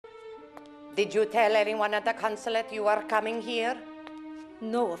Did you tell anyone at the consulate you are coming here?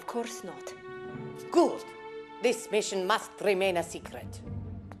 No, of course not. Good. This mission must remain a secret.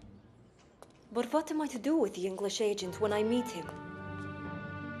 But what am I to do with the English agent when I meet him?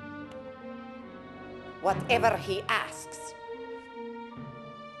 Whatever he asks.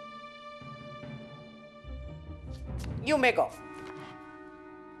 You may go.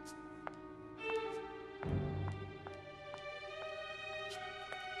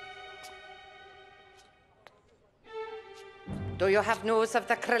 Do you have news of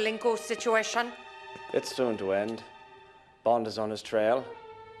the Krylenko situation? It's soon to end. Bond is on his trail.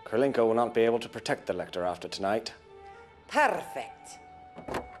 Krylenko will not be able to protect the Lector after tonight. Perfect.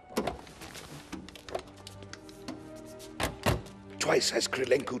 Twice has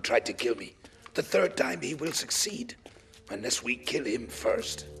Krylenko tried to kill me. The third time he will succeed, unless we kill him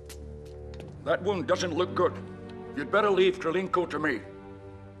first. That wound doesn't look good. You'd better leave Krylenko to me.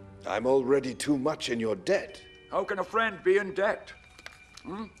 I'm already too much in your debt. How can a friend be in debt?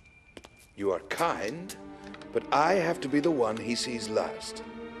 You are kind, but I have to be the one he sees last.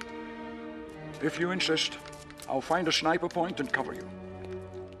 If you insist, I'll find a sniper point and cover you.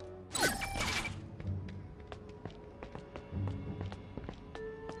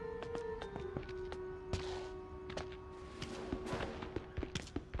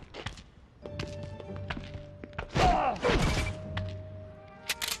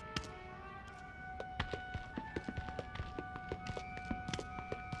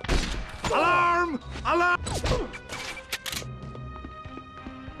 Alarm! Alarm!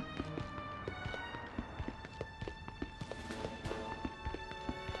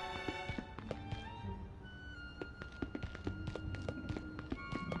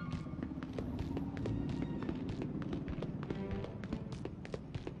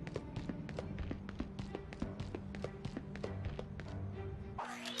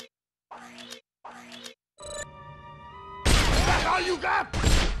 That's all you got?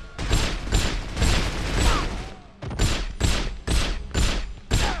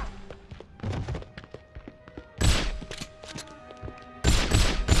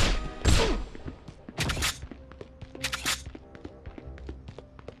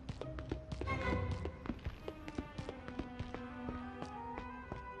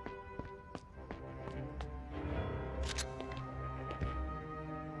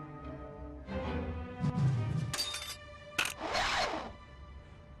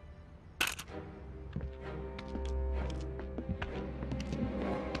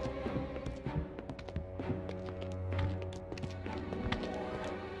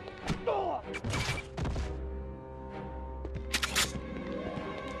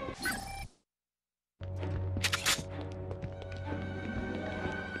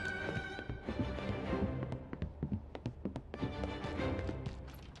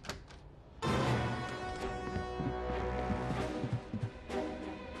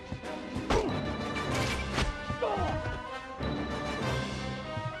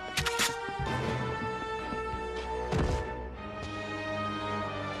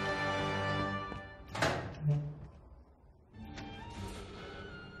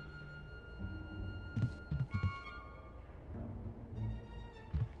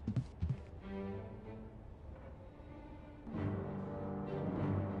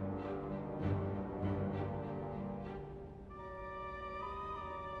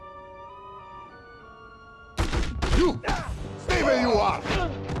 You! Stay where you are!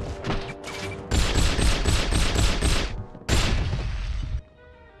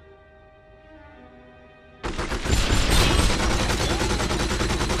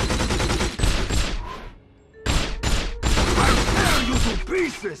 I'll tear you to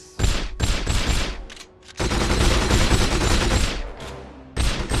pieces!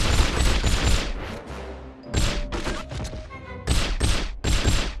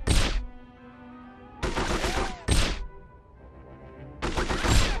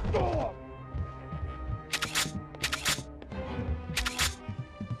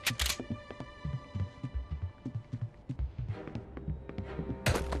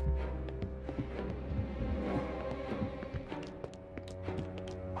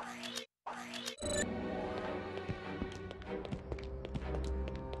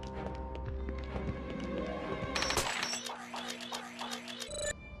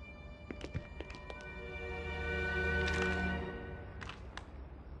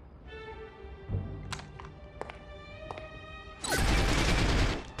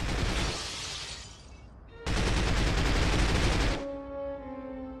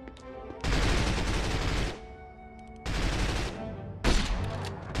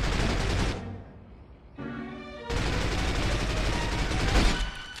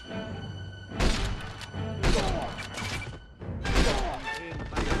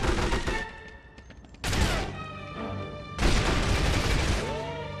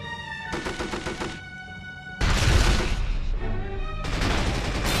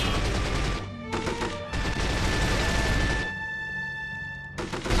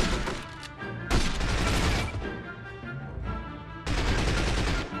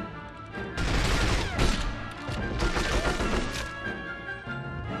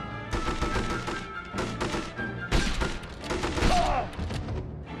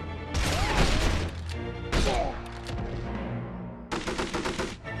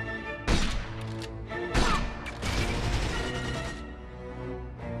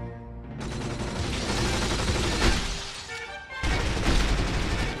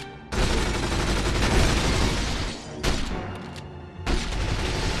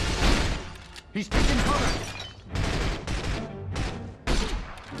 He's taking cover!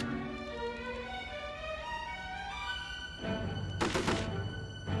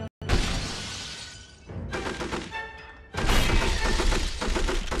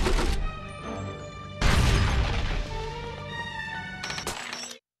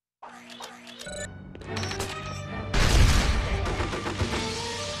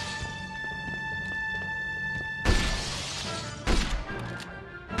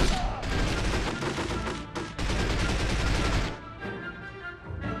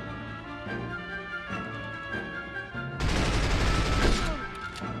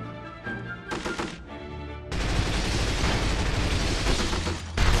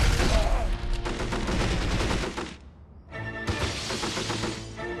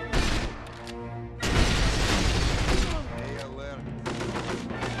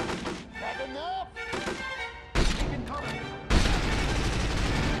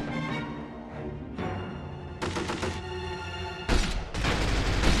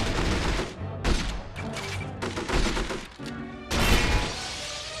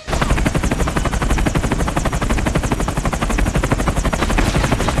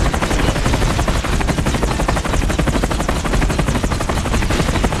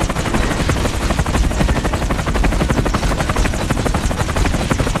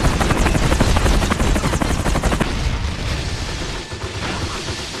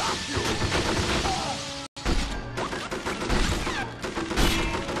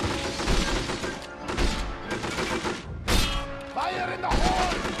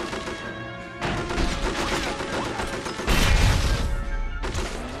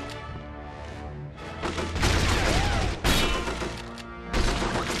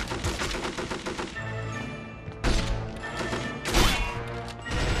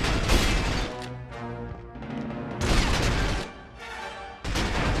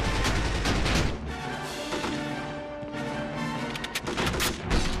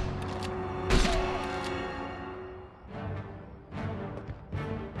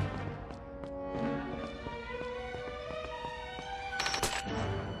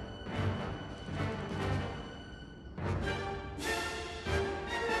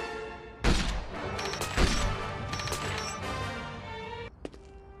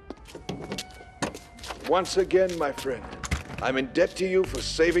 Once again, my friend, I'm in debt to you for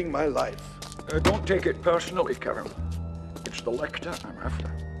saving my life. Don't take it personally, Karen. It's the Lecter I'm after.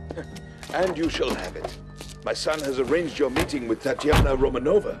 And you shall have it. My son has arranged your meeting with Tatiana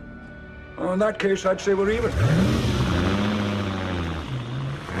Romanova. In that case, I'd say we're even.